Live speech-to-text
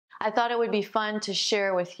I thought it would be fun to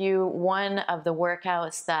share with you one of the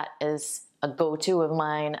workouts that is a go-to of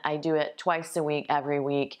mine. I do it twice a week, every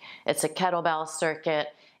week. It's a kettlebell circuit.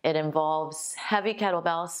 It involves heavy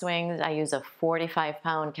kettlebell swings. I use a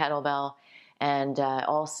 45-pound kettlebell, and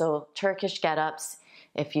also Turkish Get Ups.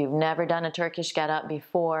 If you've never done a Turkish Get Up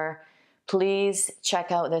before, please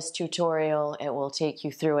check out this tutorial. It will take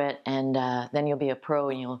you through it, and then you'll be a pro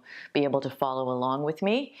and you'll be able to follow along with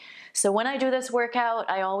me. So when I do this workout,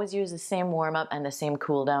 I always use the same warm-up and the same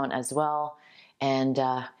cool down as well. And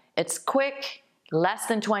it's quick, less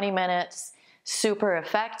than 20 minutes, super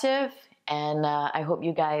effective, and I hope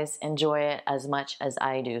you guys enjoy it as much as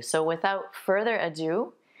I do. So without further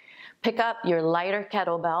ado, pick up your lighter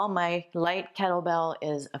kettlebell. My light kettlebell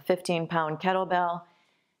is a 15-pound kettlebell,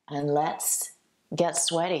 and let's get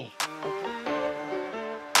sweaty.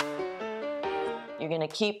 You're going to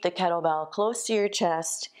keep the kettlebell close to your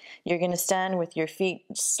chest. You're going to stand with your feet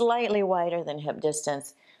slightly wider than hip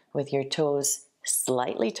distance, with your toes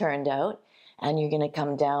slightly turned out, and you're going to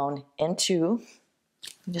come down into,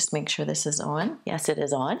 just make sure this is on. Yes, it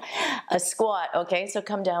is on. A squat. Okay, so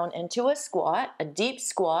come down into a squat, a deep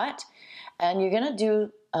squat, and you're going to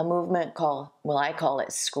do a movement called, well, I call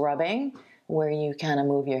it scrubbing, where you kind of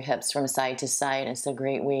move your hips from side to side. It's a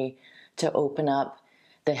great way to open up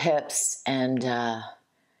the hips, and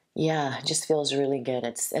yeah, it just feels really good.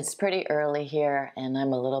 It's pretty early here, and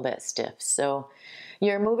I'm a little bit stiff. So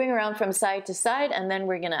you're moving around from side to side, and then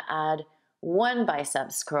we're gonna add one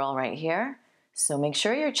biceps curl right here. So make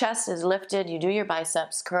sure your chest is lifted, you do your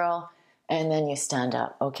biceps curl, and then you stand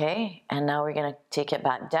up, okay? And now we're gonna take it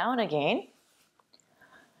back down again.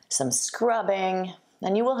 Some scrubbing,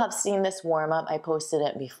 and you will have seen this warm up. I posted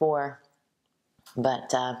it before,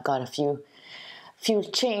 but I've got a few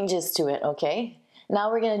changes to it, okay? Now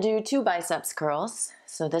we're gonna do 2 biceps curls.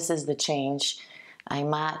 So this is the change. I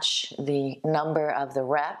match the number of the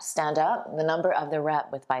rep, stand up, the number of the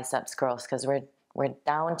rep with biceps curls, because we're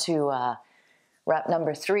down to rep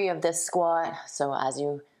number 3 of this squat. So as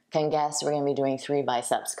you can guess, we're gonna be doing 3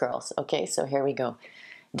 biceps curls. Okay, so here we go.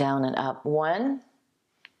 Down and up, 1,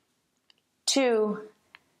 2,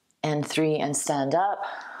 and 3, and stand up.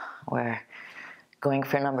 We're going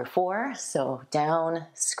for number 4, so down,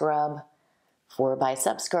 scrub, 4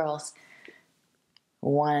 biceps curls.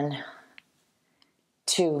 1,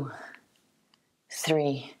 2,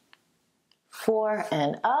 3, 4,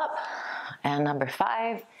 and up. And number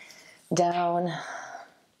 5, down,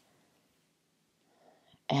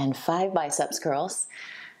 and 5 biceps curls.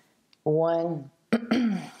 1,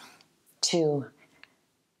 2,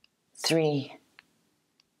 3,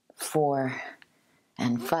 4,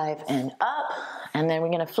 and 5, and up. And then we're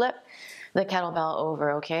gonna flip the kettlebell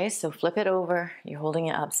over, okay? So flip it over, you're holding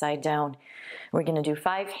it upside down. We're gonna do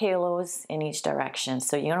 5 halos in each direction.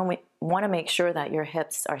 So you wanna make sure that your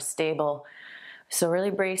hips are stable. So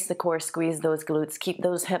really brace the core, squeeze those glutes, keep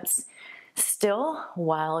those hips still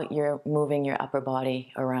while you're moving your upper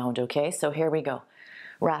body around, okay? So here we go.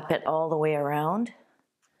 Wrap it all the way around.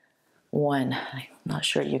 1, I'm not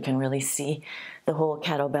sure you can really see the whole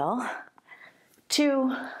kettlebell.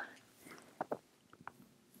 2,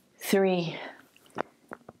 3,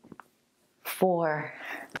 4,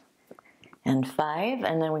 and 5,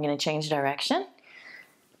 and then we're going to change direction.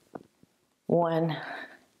 1,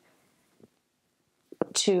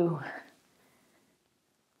 2,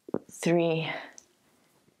 3,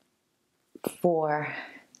 4,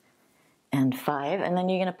 and 5, and then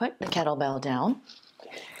you're going to put the kettlebell down.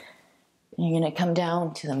 You're going to come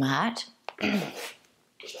down to the mat.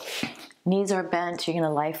 Knees are bent. You're going to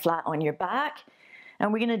lie flat on your back.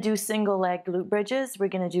 And we're going to do single leg glute bridges. We're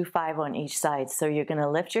going to do 5 on each side. So you're going to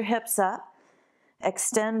lift your hips up,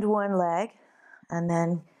 extend one leg, and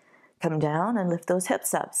then come down and lift those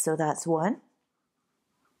hips up. So that's 1,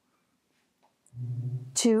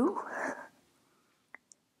 2,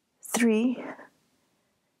 3,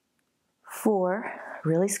 4.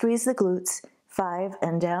 Really squeeze the glutes. 5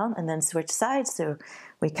 and down, and then switch sides. So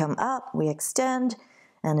we come up, we extend,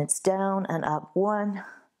 and it's down and up. 1,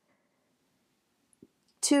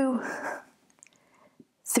 2,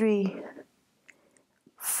 3,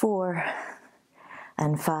 4,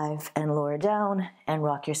 and 5, and lower down, and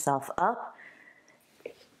rock yourself up.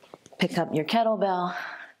 Pick up your kettlebell,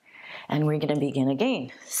 and we're going to begin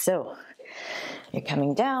again. So you're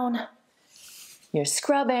coming down, you're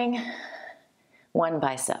scrubbing, 1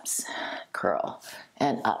 biceps curl,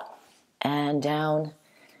 and up, and down,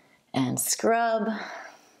 and scrub.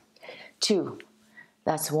 2,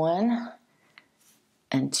 that's 1,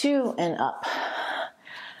 and 2, and up,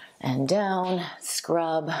 and down,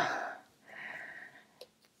 scrub,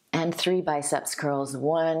 and 3 biceps curls.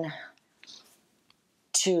 1,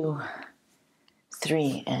 2,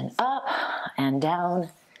 3, and up and down.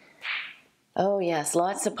 Oh yes,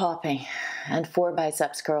 lots of popping. And 4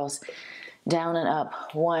 biceps curls. Down and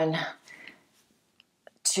up. 1,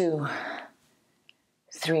 2,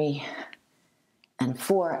 3, and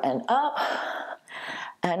 4, and up.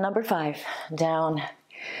 And number 5, down.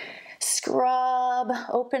 Scrub,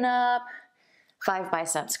 open up. 5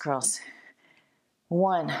 biceps curls.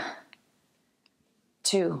 1,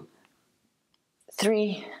 2,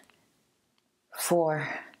 3, 4,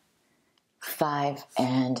 5,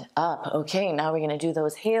 and up. Okay, now we're going to do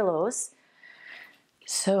those halos.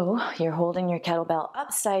 So you're holding your kettlebell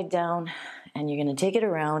upside down and you're going to take it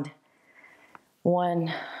around.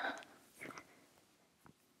 1,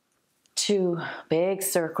 2, big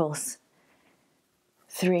circles.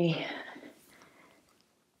 3,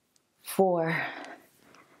 4,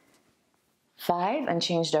 5, and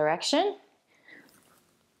change direction.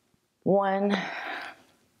 1,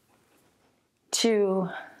 2,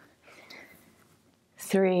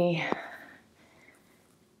 3,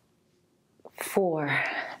 4,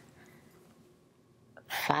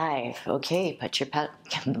 5. Okay, put your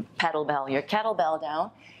kettlebell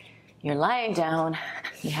down. You're lying down.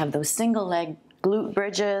 You have those single leg glute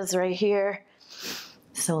bridges right here.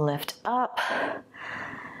 So lift up,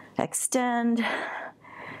 extend,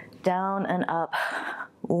 down and up.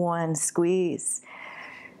 1, squeeze.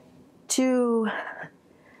 2,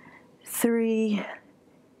 3,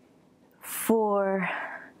 4,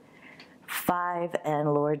 5,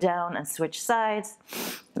 and lower down and switch sides.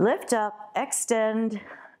 Lift up, extend,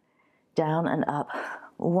 down and up.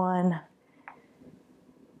 1,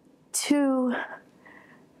 2,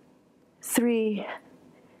 3,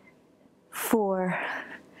 4,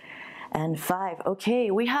 and 5.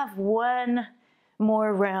 Okay, we have one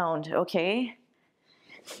more round, okay?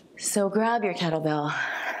 So grab your kettlebell,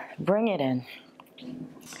 bring it in,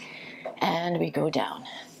 and we go down.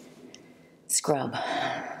 Scrub.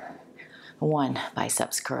 1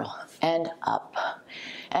 biceps curl, and up,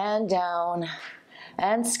 and down,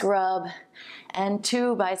 and scrub, and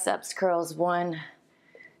 2 biceps curls. 1,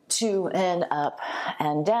 2, and up,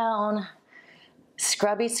 and down.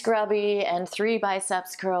 Scrubby, scrubby, and 3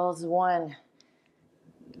 biceps curls. 1,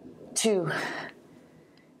 2,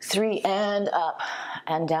 3, and up,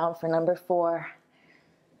 and down for number 4.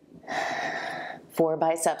 4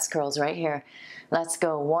 biceps curls right here. Let's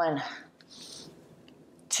go. 1,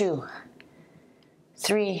 2,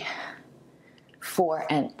 3, 4,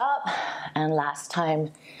 and up. And last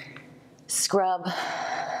time, scrub.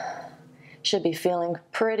 Should be feeling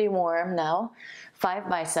pretty warm now. 5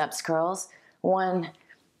 biceps curls. 1,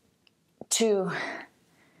 2,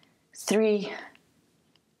 3,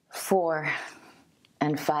 4,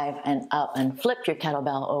 and 5, and up. And flip your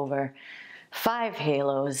kettlebell over. 5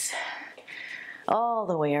 halos all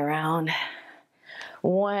the way around.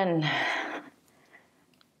 1,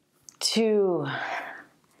 2,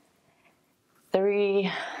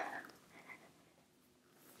 3,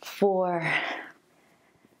 4,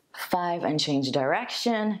 5, and change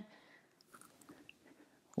direction.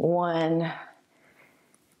 1,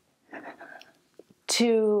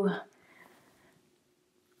 2,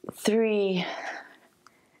 3,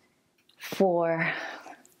 4,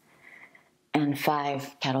 and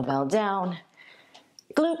 5. Kettlebell down.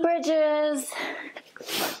 Glute bridges.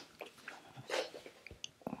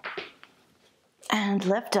 And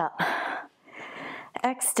lift up.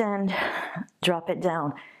 Extend. Drop it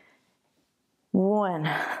down. 1,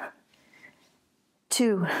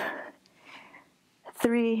 2,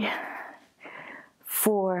 3,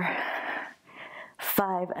 4,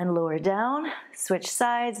 5, and lower down. Switch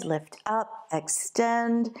sides, lift up,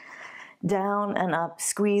 extend, down and up.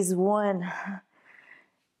 Squeeze. 1,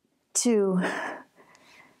 2,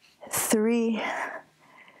 3,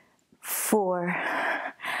 4,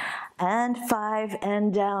 and 5,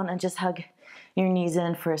 and down, and just hug your knees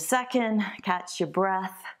in for a second. Catch your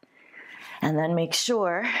breath. And then make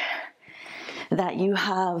sure that you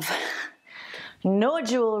have no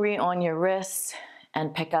jewelry on your wrists,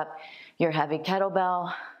 and pick up your heavy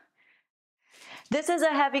kettlebell. This is a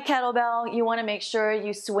heavy kettlebell. You want to make sure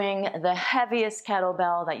you swing the heaviest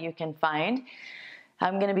kettlebell that you can find.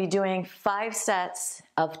 I'm going to be doing 5 sets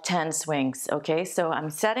of 10 swings, okay? So I'm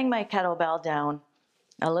setting my kettlebell down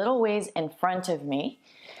a little ways in front of me,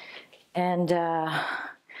 and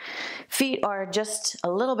feet are just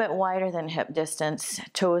a little bit wider than hip distance.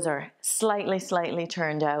 Toes are slightly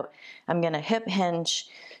turned out. I'm going to hip hinge,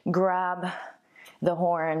 grab the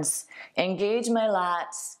horns, engage my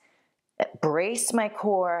lats, brace my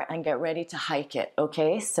core, and get ready to hike it,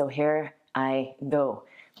 okay? So here I go.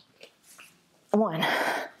 1,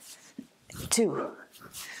 2,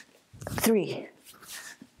 3,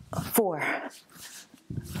 4,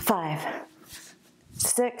 5,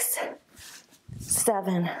 6,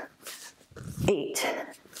 7, 8,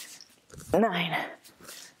 9,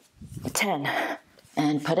 10.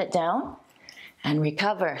 And put it down and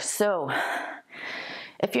recover. So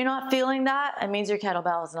if you're not feeling that, it means your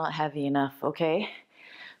kettlebell is not heavy enough, okay?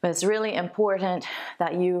 But it's really important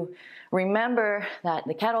that you remember that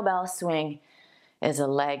the kettlebell swing is a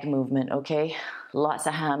leg movement, okay? Lots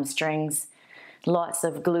of hamstrings, lots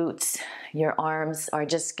of glutes. Your arms are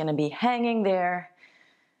just gonna be hanging there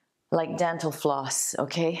like dental floss,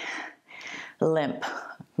 okay? Limp,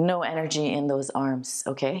 no energy in those arms,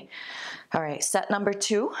 okay? All right, set number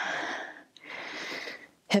 2.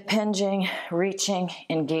 Hip hinging, reaching,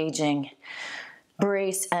 engaging,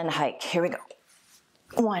 brace and hike. Here we go.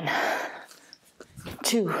 1,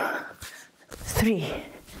 2, 3,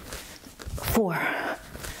 4,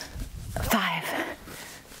 5,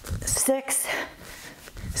 6,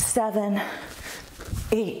 7,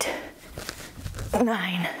 8,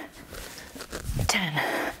 9, 10.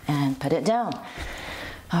 And put it down.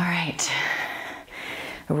 All right.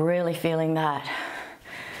 Really feeling that.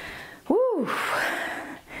 Woo.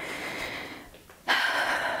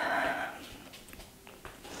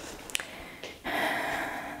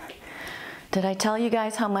 Did I tell you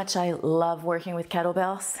guys how much I love working with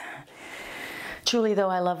kettlebells? Truly though,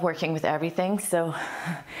 I love working with everything, so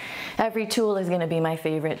every tool is gonna be my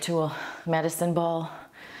favorite tool. Medicine ball,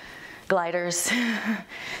 gliders,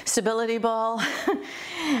 stability ball.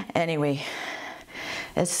 Anyway,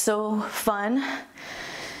 it's so fun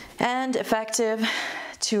and effective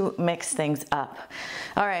to mix things up.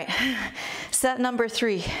 All right, set number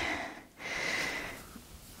 3.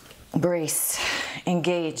 Brace,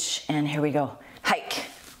 engage, and here we go. Hike.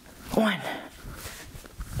 1,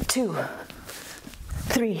 2,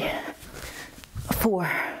 3, 4,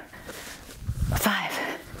 5,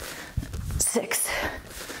 6,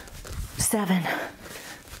 7,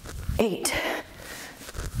 8,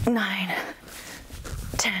 9,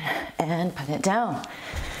 10, and put it down.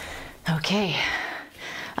 Okay,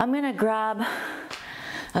 I'm gonna grab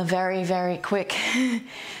a very, very quick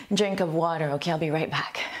drink of water. Okay, I'll be right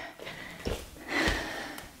back.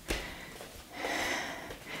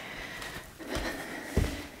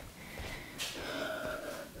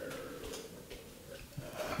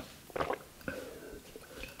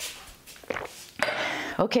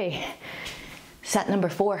 Okay, set number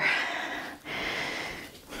 4.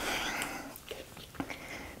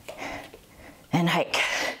 And hike.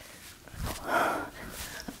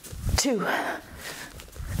 2,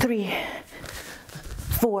 3,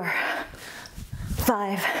 4,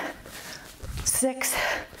 5, 6,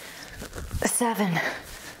 7,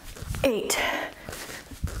 8,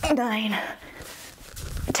 9,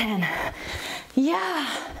 10. Yeah.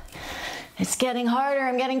 It's getting harder,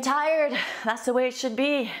 I'm getting tired. That's the way it should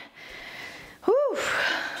be. Whew.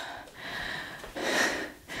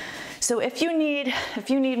 So if you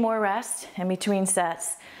need more rest in between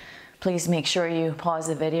sets, please make sure you pause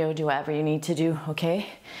the video, do whatever you need to do, okay?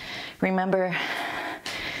 Remember,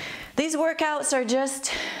 these workouts are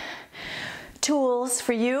just tools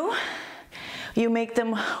for you. You make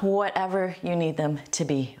them whatever you need them to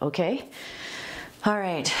be, okay? All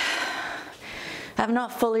right. I've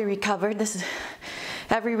not fully recovered.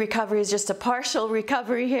 Every recovery is just a partial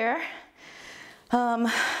recovery here.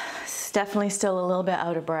 It's definitely still a little bit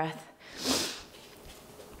out of breath.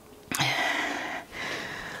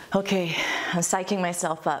 Okay, I'm psyching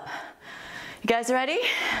myself up. You guys ready?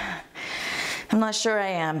 I'm not sure I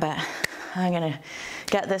am, but I'm gonna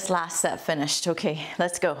get this last set finished. Okay,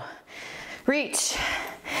 let's go. Reach,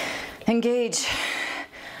 engage,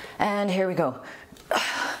 and here we go.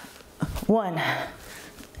 1,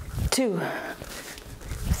 2,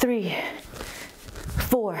 3,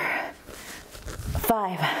 4,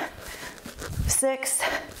 5, 6,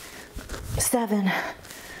 7,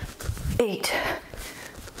 8,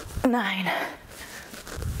 9,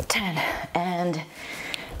 10. And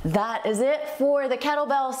that is it for the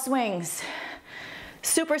kettlebell swings.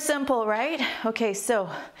 Super simple, right? Okay, so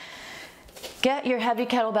get your heavy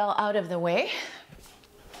kettlebell out of the way.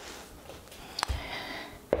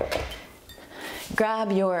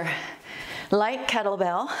 Grab your light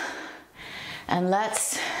kettlebell and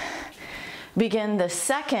let's begin the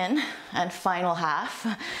second and final half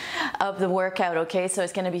of the workout, okay? So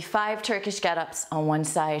it's gonna be 5 Turkish Get-Ups on one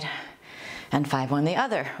side and 5 on the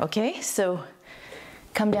other, okay? So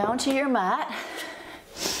come down to your mat.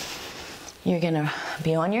 You're gonna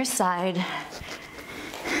be on your side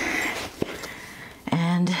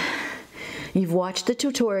and You've watched the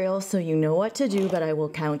tutorial, so you know what to do, but I will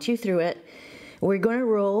count you through it. We're going to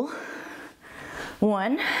roll.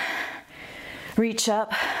 1, reach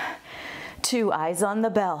up. 2, eyes on the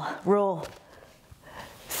bell, roll.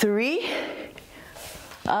 3,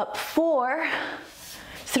 up 4,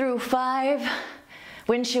 through 5,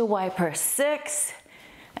 windshield wiper, 6,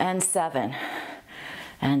 and 7.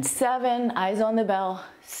 And 7, eyes on the bell,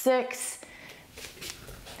 6,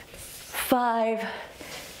 5,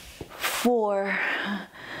 4,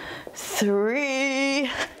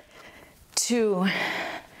 3, 2,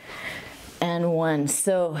 and 1.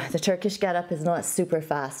 So the Turkish Get Up is not super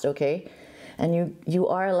fast, okay? And you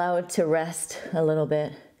are allowed to rest a little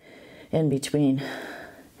bit in between.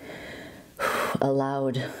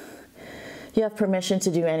 Allowed. You have permission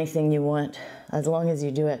to do anything you want as long as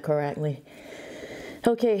you do it correctly.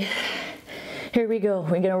 Okay, here we go.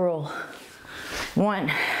 We're gonna roll.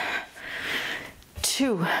 1,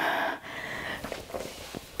 2,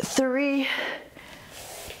 3,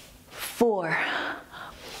 4,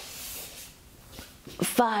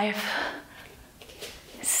 5,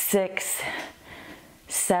 6,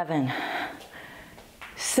 7,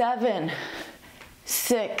 7,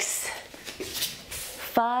 6,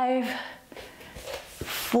 5,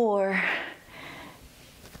 4,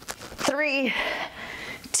 3,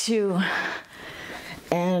 2,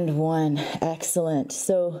 and 1. Excellent.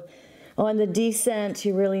 So on the descent,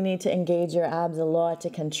 you really need to engage your abs a lot to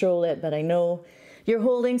control it, but I know you're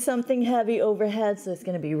holding something heavy overhead, so it's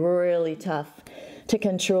going to be really tough to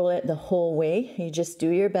control it the whole way. You just do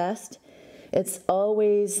your best. It's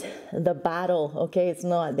always the battle, okay? It's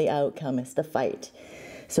not the outcome, it's the fight.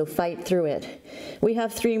 So fight through it. We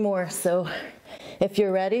have 3 more, so if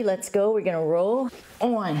you're ready, let's go. We're gonna roll.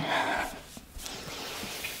 1,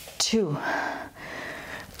 2,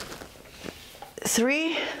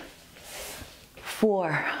 3,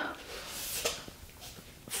 4,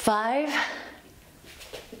 5,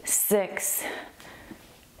 6,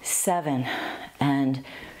 7, and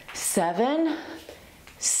 7,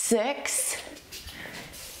 6,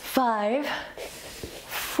 5,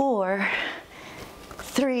 4,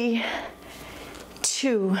 3,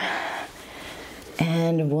 2,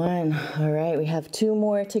 and 1. All right, we have 2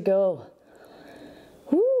 more to go.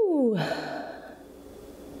 Woo!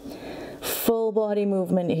 Full body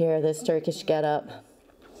movement here, this Turkish Get Up.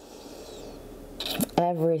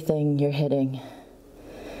 Everything you're hitting.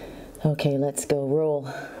 Okay, let's go. Roll.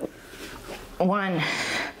 1,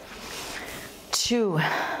 2,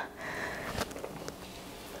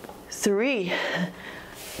 3,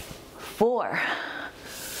 4,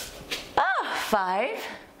 5,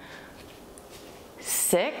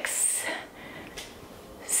 6,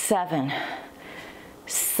 7,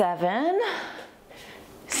 7,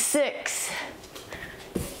 6,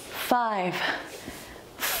 5,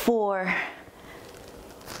 4,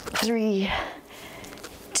 3,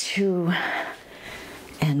 2,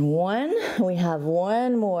 and 1. We have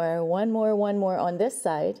one more on this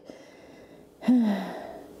side.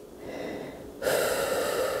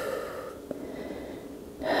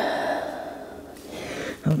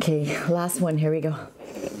 Okay, last one, here we go.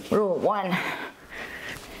 Roll. 1,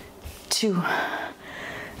 2,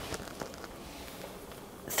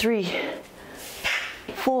 3,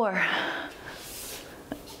 4,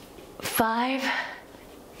 5,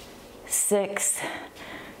 6,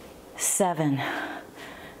 7,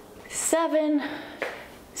 7,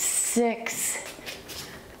 6,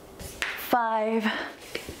 5,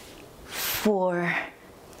 4,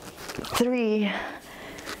 3,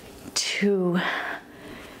 2,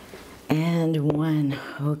 and 1.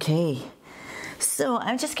 Okay, so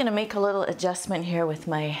I'm just gonna make a little adjustment here with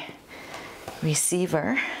my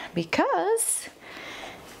receiver because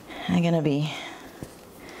I'm gonna be,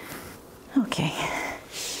 okay.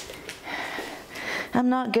 I'm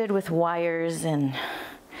not good with wires and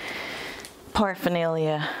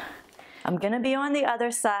paraphernalia. I'm gonna be on the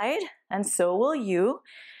other side, and so will you.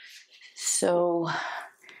 So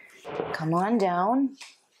come on down.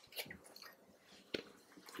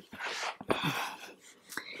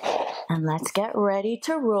 And let's get ready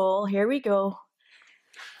to roll. Here we go.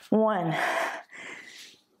 1,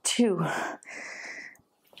 2,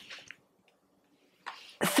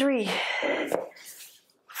 3,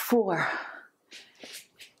 4,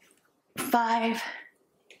 5,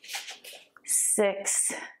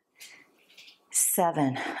 6,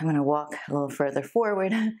 7. I'm going to walk a little further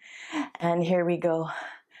forward. And here we go.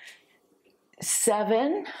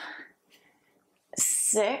 7,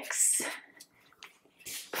 6,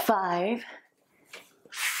 5,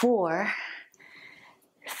 4,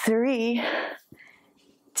 3,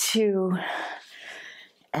 2,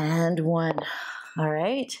 and 1. All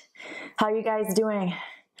right. How you guys doing?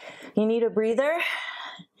 You need a breather?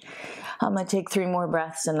 I'm gonna take 3 more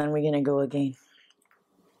breaths and then we're gonna go again.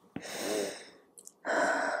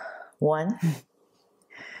 1,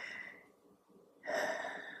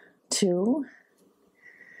 2,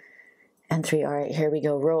 and 3. All right, here we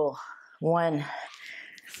go. Roll. 1,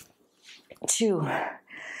 2,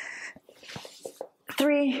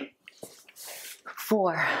 3,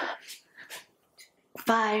 4,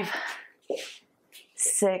 5,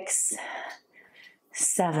 6,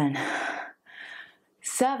 7,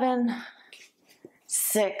 7,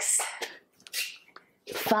 6,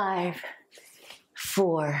 5,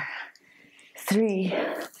 4, 3,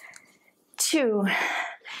 2,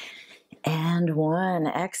 and 1.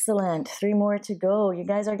 Excellent. 3 more to go. You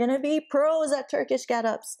guys are going to be pros at Turkish Get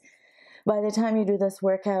Ups by the time you do this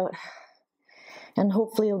workout. And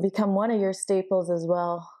hopefully it'll become one of your staples as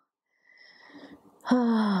well.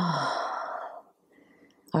 All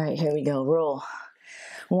right, here we go. Roll.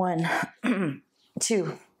 1,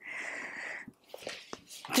 2,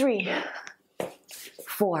 3,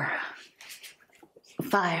 4,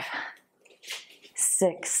 5,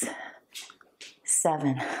 6,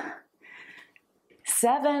 7,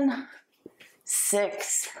 7,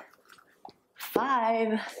 6,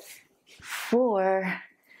 5, 4,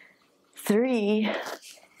 3,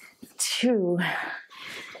 2,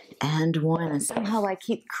 and 1. And somehow I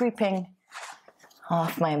keep creeping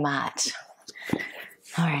off my mat.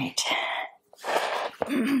 All right.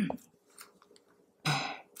 I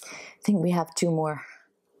think we have 2 more.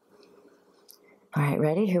 All right,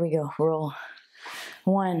 ready? Here we go. Roll.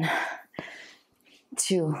 1,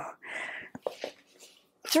 2,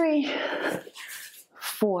 3,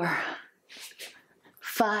 4,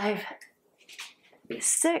 5,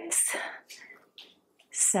 6,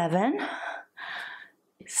 7,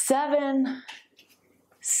 7,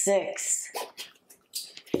 6,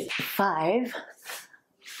 5,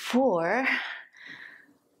 4,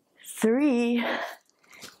 3,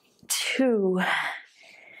 2,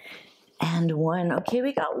 and 1. Okay,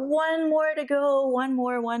 we got 1 more to go. One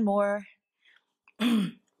more.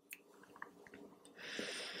 And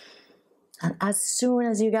as soon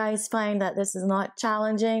as you guys find that this is not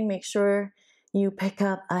challenging, make sure you pick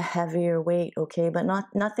up a heavier weight, okay? But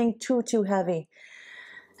nothing too heavy.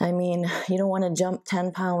 I mean, you don't want to jump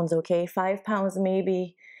 10 pounds, okay? 5 pounds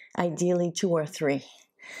maybe, ideally 2 or 3.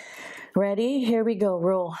 Ready? Here we go.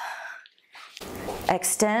 Roll.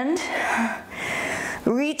 Extend.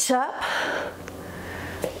 Reach up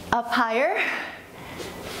higher,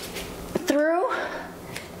 through,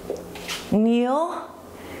 kneel,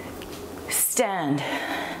 stand.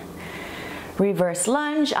 Reverse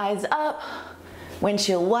lunge, eyes up,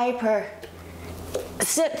 windshield wiper,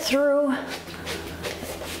 sit through,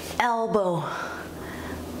 elbow,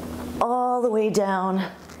 all the way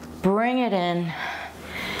down, bring it in,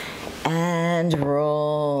 and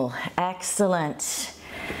roll. Excellent.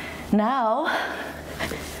 Now,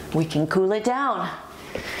 we can cool it down.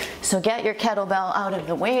 So get your kettlebell out of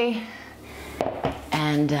the way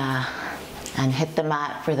and hit the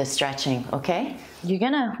mat for the stretching, okay? You're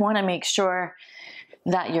gonna wanna make sure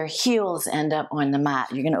that your heels end up on the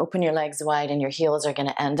mat. You're gonna open your legs wide and your heels are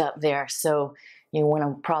gonna end up there. So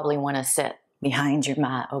you probably wanna sit behind your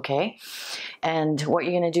mat, okay? And what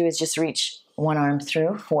you're gonna do is just reach one arm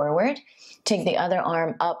through, forward, take the other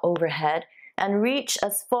arm up overhead, and reach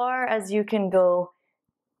as far as you can go,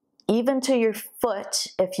 even to your foot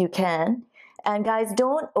if you can. And guys,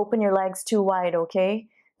 don't open your legs too wide, okay?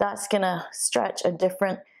 That's gonna stretch a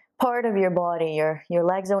different part of your body. Your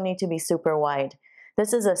legs don't need to be super wide.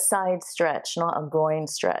 This is a side stretch, not a groin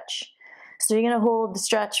stretch. So you're gonna hold the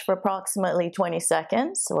stretch for approximately 20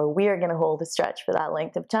 seconds, or we are gonna hold the stretch for that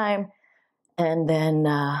length of time. And then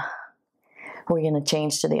we're gonna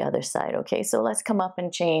change to the other side, okay? So let's come up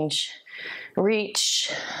and change. Reach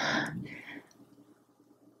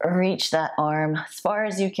that arm as far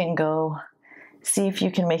as you can go. See if you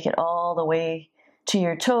can make it all the way to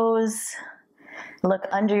your toes. Look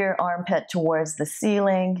under your armpit towards the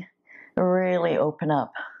ceiling. Really open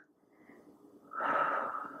up.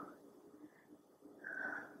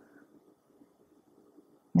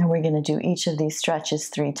 And we're going to do each of these stretches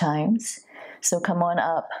 3 times. So come on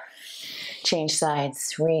up, change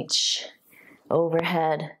sides, reach,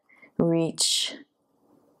 overhead, reach.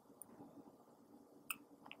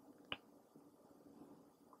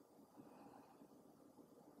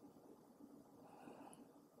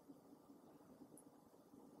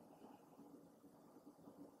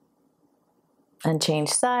 And change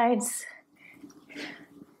sides,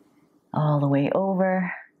 all the way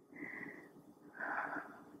over.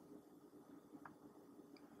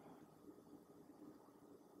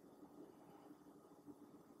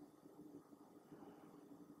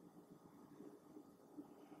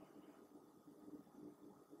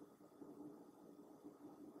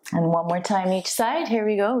 And one more time each side. Here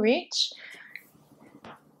we go, reach.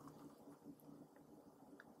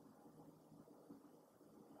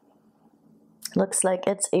 Looks like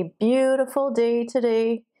it's a beautiful day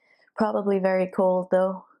today. Probably very cold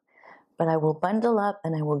though, but I will bundle up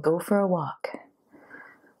and I will go for a walk.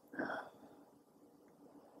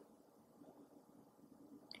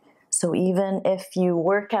 So even if you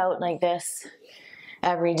work out like this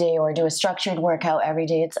every day or do a structured workout every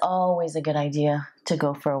day, it's always a good idea to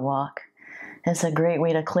go for a walk. It's a great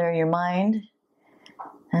way to clear your mind,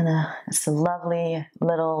 and it's a lovely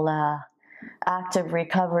little active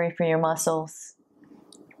recovery for your muscles.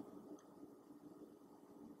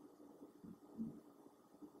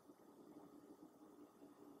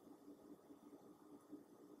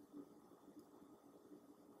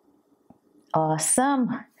 Awesome.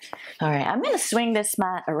 All right, I'm going to swing this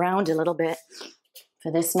mat around a little bit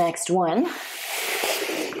for this next one.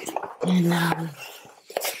 And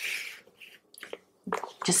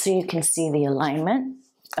just so you can see the alignment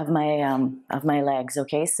of my legs,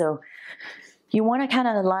 okay? So you want to kind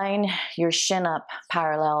of line your shin up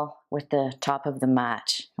parallel with the top of the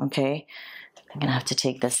mat, okay? I'm going to have to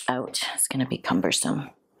take this out. It's going to be cumbersome.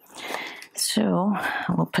 So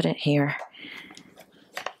we'll put it here.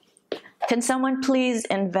 Can someone please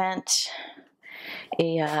invent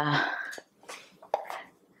a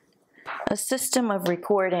system of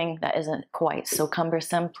recording that isn't quite so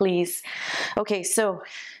cumbersome, please? Okay, so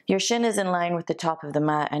your shin is in line with the top of the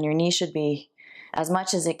mat and your knee should be as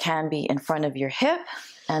much as it can be in front of your hip.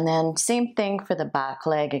 And then same thing for the back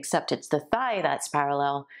leg, except it's the thigh that's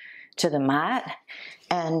parallel to the mat,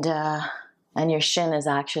 and your shin is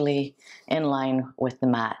actually in line with the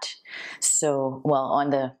mat. So, well,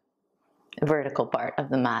 on the vertical part of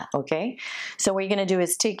the mat, okay? So what you're going to do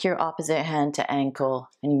is take your opposite hand to ankle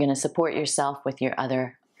and you're going to support yourself with your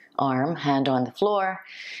other arm, hand on the floor,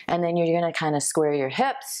 and then you're going to kind of square your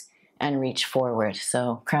hips and reach forward.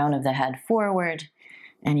 So crown of the head forward,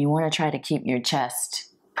 and you want to try to keep your chest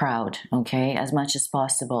proud, okay, as much as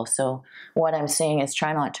possible. So what I'm saying is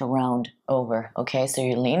try not to round over, okay? So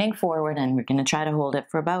you're leaning forward and we're going to try to hold it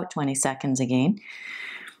for about 20 seconds again.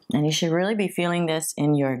 And you should really be feeling this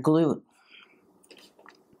in your glute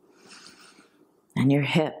and your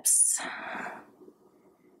hips.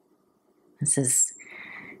 This is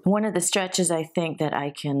one of the stretches I think that I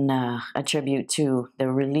can attribute to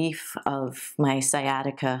the relief of my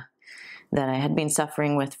sciatica that I had been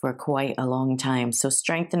suffering with for quite a long time. So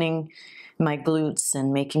strengthening my glutes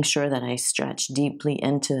and making sure that I stretch deeply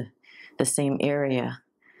into the same area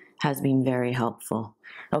has been very helpful.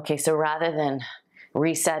 Okay, so rather than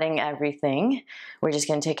resetting everything, we're just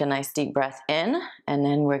going to take a nice deep breath in, and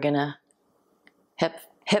then we're going to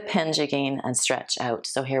hip hinge again and stretch out.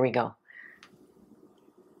 So here we go.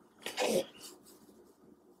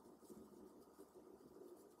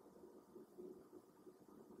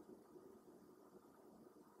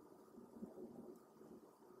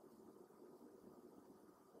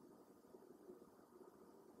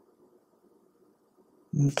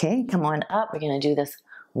 Okay, come on up. We're going to do this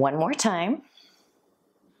one more time.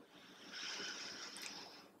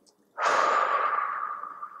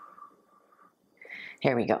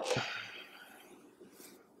 Here we go.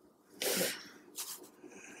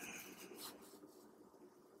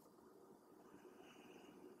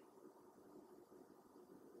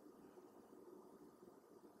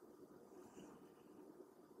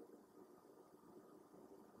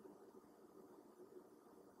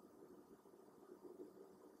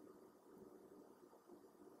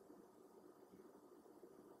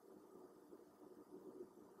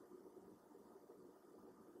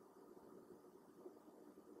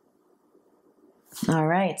 All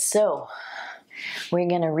right, so we're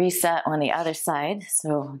going to reset on the other side.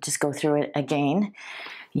 So just go through it again.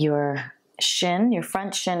 Your shin, your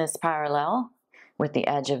front shin is parallel with the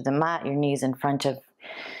edge of the mat. Your knee's in front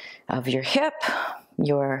of your hip.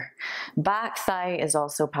 Your back thigh is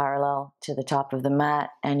also parallel to the top of the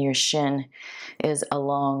mat, and your shin is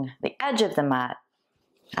along the edge of the mat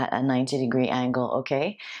at a 90-degree angle,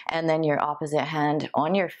 okay? And then your opposite hand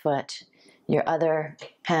on your foot, your other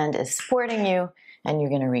hand is supporting you, and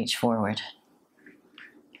you're going to reach forward.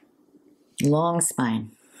 Long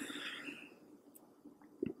spine.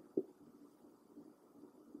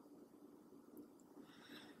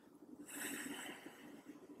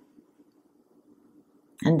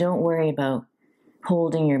 And don't worry about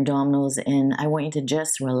holding your abdominals in. I want you to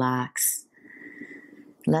just relax.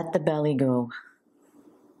 Let the belly go.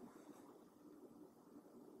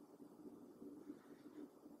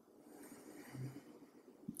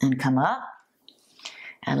 And come up.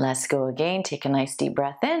 And let's go again. Take a nice deep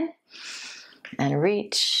breath in. and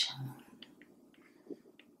reach.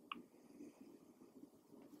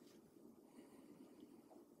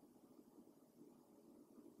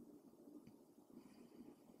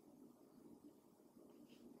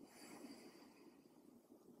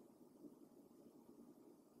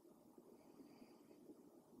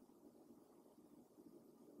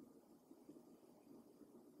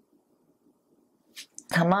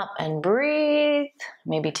 Come up and breathe.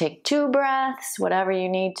 Maybe take 2 breaths, whatever you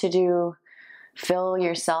need to do. Fill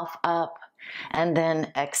yourself up and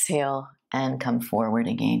then exhale and come forward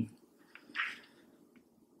again.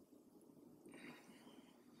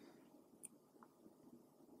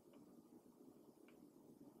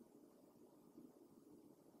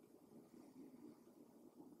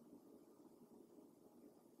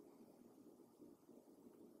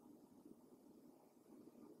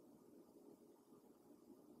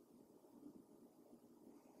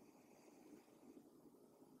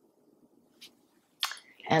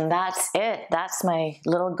 And that's it. That's my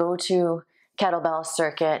little go-to kettlebell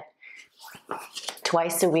circuit.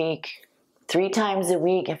 Twice a week, 3 times a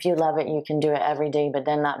week. If you love it, you can do it every day, but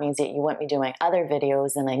then that means that you want me to do my other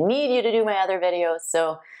videos, and I need you to do my other videos.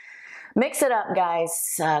 So mix it up,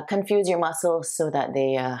 guys. Confuse your muscles so that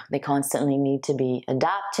they constantly need to be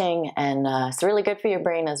adapting, and it's really good for your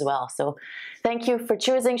brain as well. So thank you for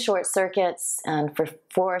choosing Short Circuits and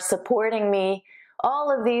for supporting me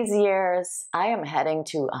all of these years. I am heading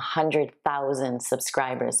to 100,000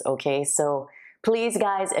 subscribers, okay? So please,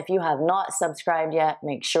 guys, if you have not subscribed yet,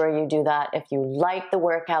 make sure you do that. If you like the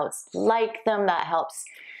workouts, like them. That helps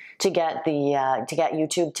to get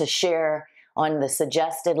YouTube to share on the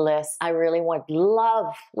suggested list. I really would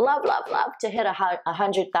love to hit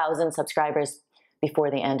 100,000 subscribers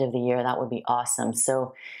before the end of the year. That would be awesome.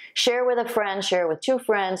 So share with a friend, share with 2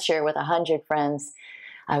 friends, share with 100 friends.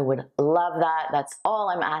 I would love that. That's all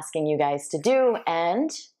I'm asking you guys to do. And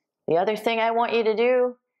the other thing I want you to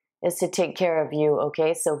do is to take care of you,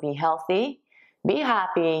 okay? So be healthy, be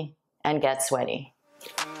happy, and get sweaty.